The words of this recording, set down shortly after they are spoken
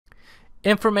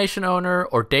Information owner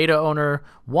or data owner,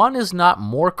 one is not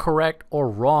more correct or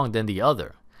wrong than the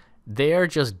other. They are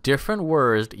just different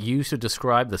words used to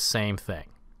describe the same thing.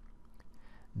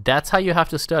 That's how you have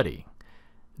to study.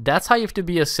 That's how you have to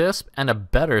be a CISSP and a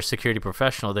better security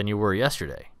professional than you were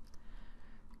yesterday.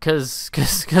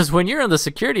 Because when you're in the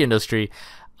security industry,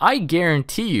 I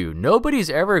guarantee you nobody's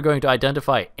ever going to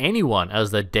identify anyone as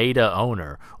the data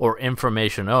owner or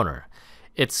information owner.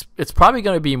 It's probably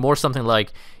going to be more something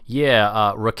like,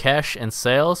 yeah, Rakesh in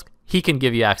sales, he can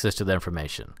give you access to the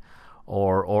information.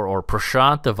 Or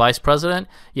Prashant, the vice president,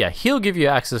 yeah, he'll give you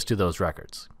access to those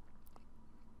records.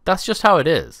 That's just how it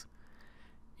is.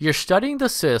 You're studying the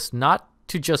CISSP not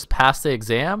to just pass the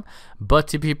exam, but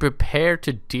to be prepared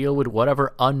to deal with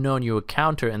whatever unknown you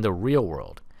encounter in the real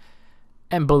world.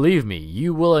 And believe me,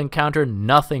 you will encounter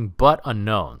nothing but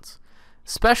unknowns,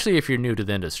 especially if you're new to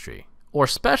the industry, or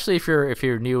especially if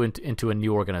you're new into a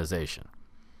new organization.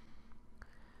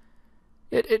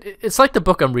 It's like the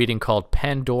book I'm reading called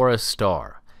Pandora's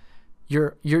Star.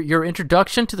 Your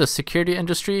introduction to the security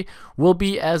industry will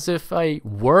be as if a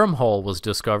wormhole was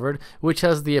discovered, which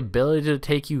has the ability to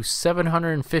take you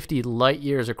 750 light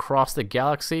years across the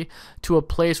galaxy to a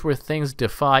place where things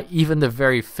defy even the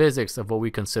very physics of what we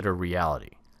consider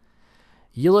reality.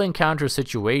 You'll encounter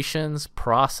situations,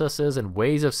 processes, and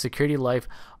ways of security life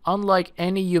unlike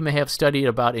any you may have studied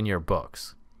about in your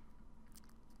books.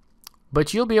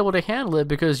 But you'll be able to handle it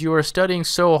because you are studying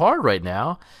so hard right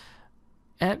now.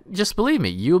 And just believe me,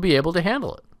 you'll be able to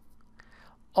handle it.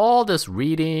 All this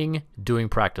reading, doing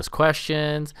practice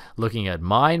questions, looking at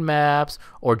mind maps,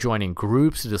 or joining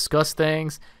groups to discuss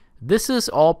things, this is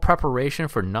all preparation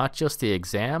for not just the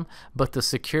exam, but the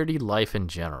security life in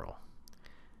general.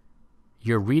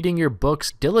 You're reading your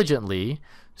books diligently,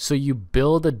 so you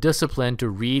build the discipline to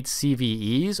read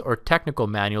CVEs or technical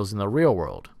manuals in the real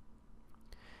world.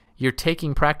 You're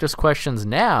taking practice questions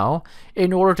now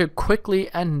in order to quickly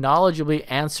and knowledgeably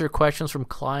answer questions from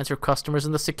clients or customers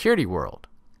in the security world.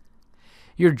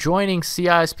 You're joining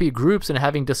CISSP groups and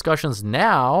having discussions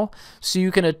now so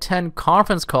you can attend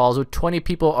conference calls with 20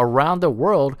 people around the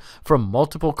world from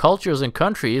multiple cultures and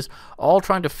countries, all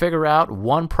trying to figure out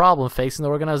one problem facing the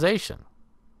organization.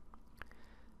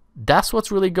 That's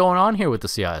what's really going on here with the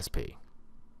CISSP.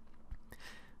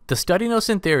 The Study Notes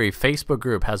in Theory Facebook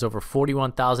group has over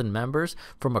 41,000 members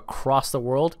from across the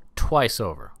world, twice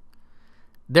over.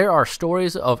 There are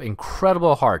stories of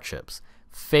incredible hardships,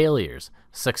 failures,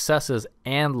 successes,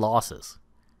 and losses.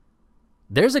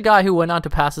 There's a guy who went on to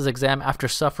pass his exam after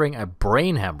suffering a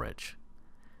brain hemorrhage.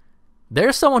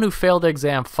 There's someone who failed the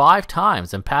exam 5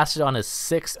 times and passed it on his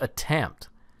 6th attempt.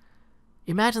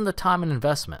 Imagine the time and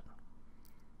investment.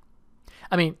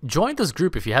 I mean, join this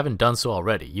group if you haven't done so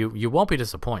already. You won't be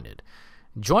disappointed.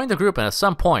 Join the group and at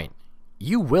some point,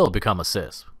 you will become a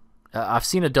CISSP. I've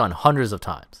seen it done hundreds of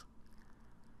times.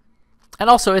 And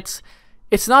also, it's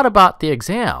not about the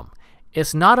exam.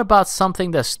 It's not about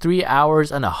something that's 3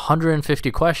 hours and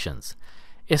 150 questions.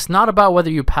 It's not about whether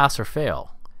you pass or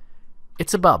fail.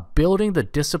 It's about building the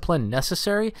discipline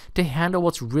necessary to handle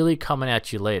what's really coming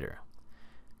at you later.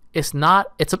 It's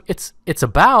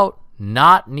about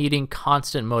not needing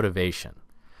constant motivation.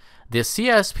 The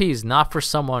CISSP is not for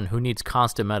someone who needs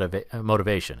constant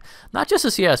motivation. Not just a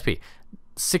CISSP.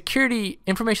 Security,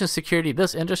 information security,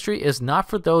 this industry is not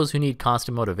for those who need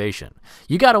constant motivation.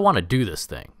 You got to want to do this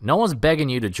thing. No one's begging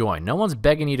you to join. No one's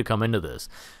begging you to come into this.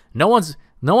 No one's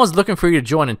looking for you to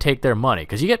join and take their money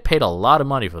because you get paid a lot of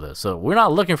money for this. So we're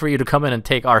not looking for you to come in and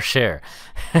take our share.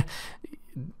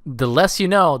 The less you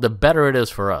know, the better it is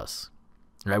for us.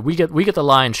 Right? We get the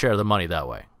lion's share of the money that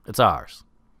way. It's ours.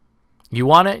 You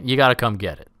want it, you got to come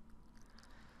get it.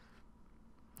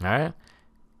 All right?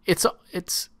 It's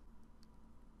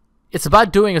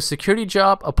about doing a security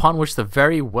job upon which the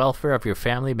very welfare of your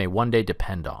family may one day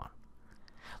depend on.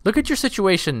 Look at your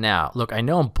situation now. Look, I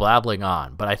know I'm blabbling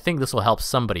on, but I think this will help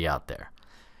somebody out there.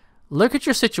 Look at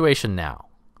your situation now.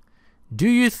 Do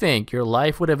you think your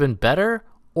life would have been better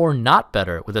or not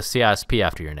better with a CISSP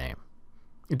after your name?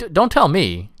 Don't tell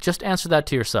me, just answer that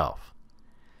to yourself.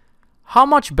 How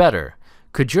much better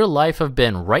could your life have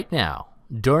been right now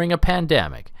during a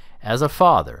pandemic as a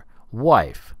father,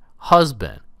 wife,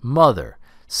 husband, mother,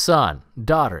 son,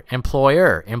 daughter,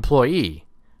 employer, employee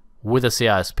with a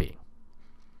CISSP?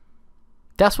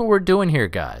 That's what we're doing here,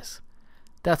 guys.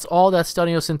 That's all that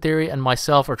Study Notes in Theory and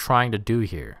myself are trying to do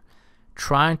here.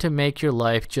 Trying to make your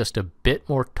life just a bit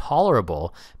more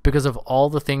tolerable because of all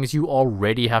the things you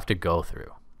already have to go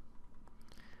through.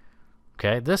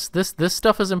 Okay, this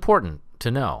stuff is important to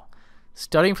know.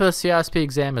 Studying for the CISSP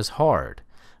exam is hard,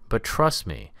 but trust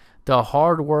me, the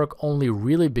hard work only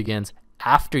really begins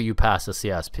after you pass the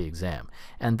CISSP exam.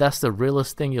 And that's the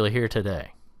realest thing you'll hear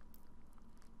today.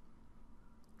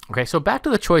 Okay, so back to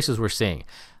the choices we're seeing.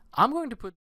 I'm going to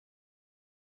put